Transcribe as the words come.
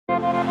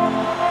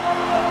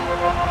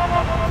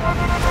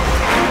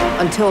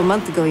Until a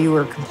month ago, you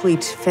were a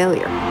complete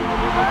failure.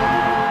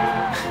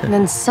 And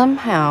then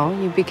somehow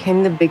you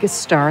became the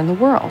biggest star in the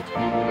world.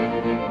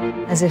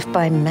 As if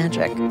by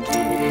magic.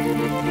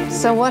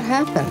 So what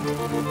happened?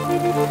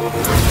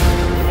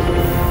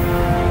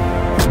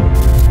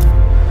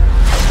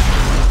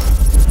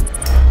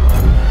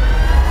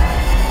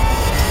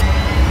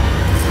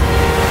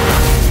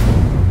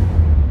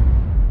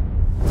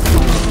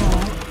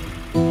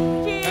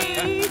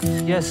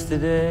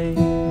 Yesterday,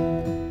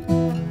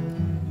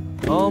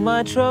 all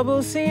my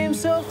troubles seem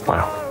so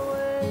far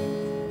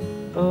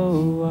away.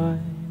 Oh, I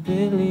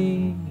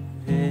believe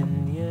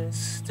in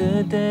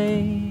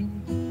yesterday.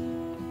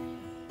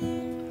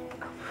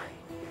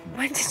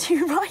 When did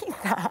you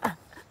write that?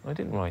 I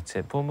didn't write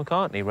it. Paul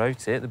McCartney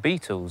wrote it. The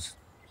Beatles.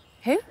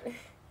 Who?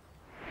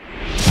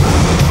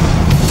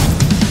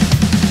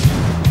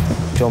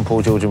 John,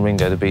 Paul, George and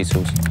Ringo, the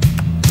Beatles.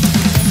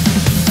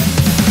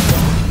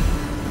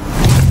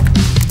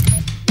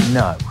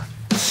 No.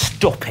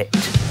 Stop it.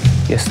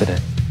 Yesterday.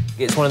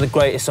 It's one of the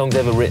greatest songs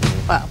ever written.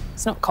 Well,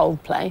 it's not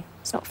Coldplay.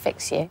 It's not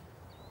Fix You.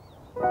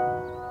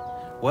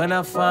 When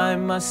I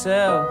find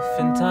myself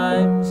in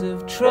times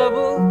of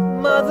trouble,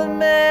 Mother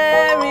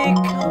Mary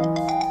comes.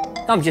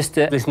 I'm just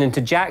listening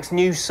to Jack's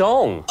new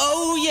song.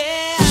 Oh,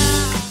 yeah!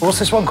 What's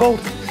this one called?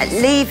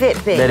 Leave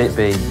It Be. Let it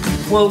be.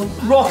 Well,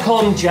 rock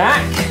on,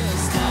 Jack.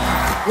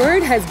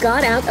 Word has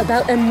got out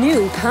about a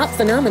new pop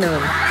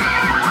phenomenon.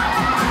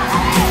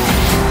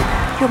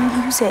 Your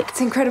music,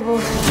 it's incredible.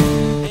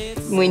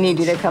 We need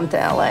you to come to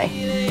LA.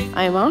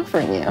 I am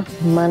offering you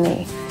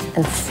money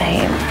and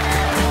fame.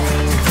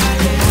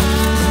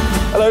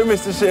 Hello,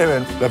 Mr.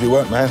 Sheeran. Love your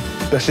work, man.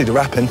 Especially the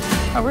rapping.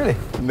 Oh, really?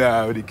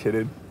 No, only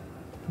kidding.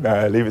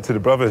 No, leave it to the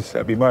brothers.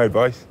 That'd be my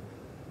advice.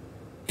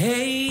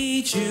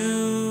 Hey,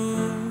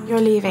 Jude.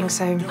 You're leaving,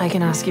 so I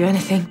can ask you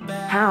anything.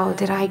 How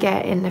did I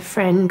get in the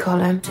friend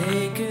column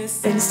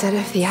instead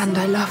of the and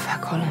I love her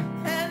column?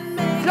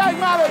 Jake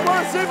Malik,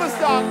 what a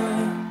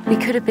superstar! We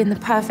could have been the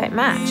perfect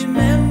match.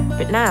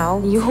 But now,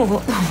 you're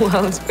the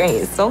world's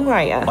greatest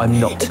songwriter. I'm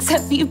not.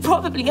 Except that you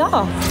probably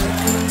are.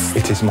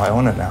 It is my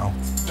honour now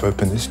to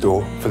open this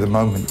door for the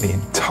moment the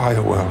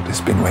entire world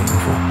has been waiting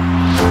for.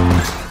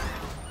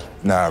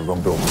 Nah,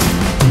 wrong door.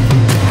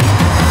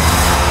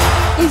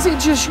 Is it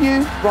just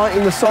you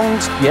writing the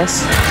songs?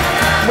 Yes.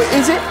 But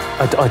is it?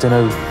 I don't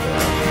know.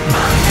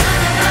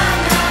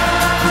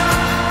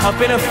 I've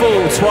been a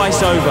fool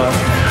twice over.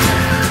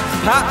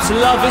 Perhaps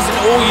love isn't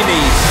all you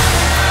need,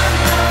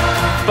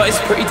 but it's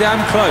pretty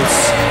damn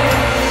close.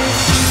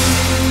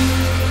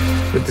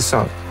 With the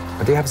song,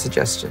 I do have a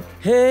suggestion.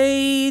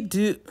 Hey,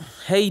 dude,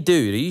 are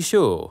you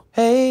sure?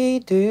 Hey,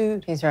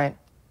 dude. He's right.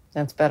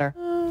 That's better.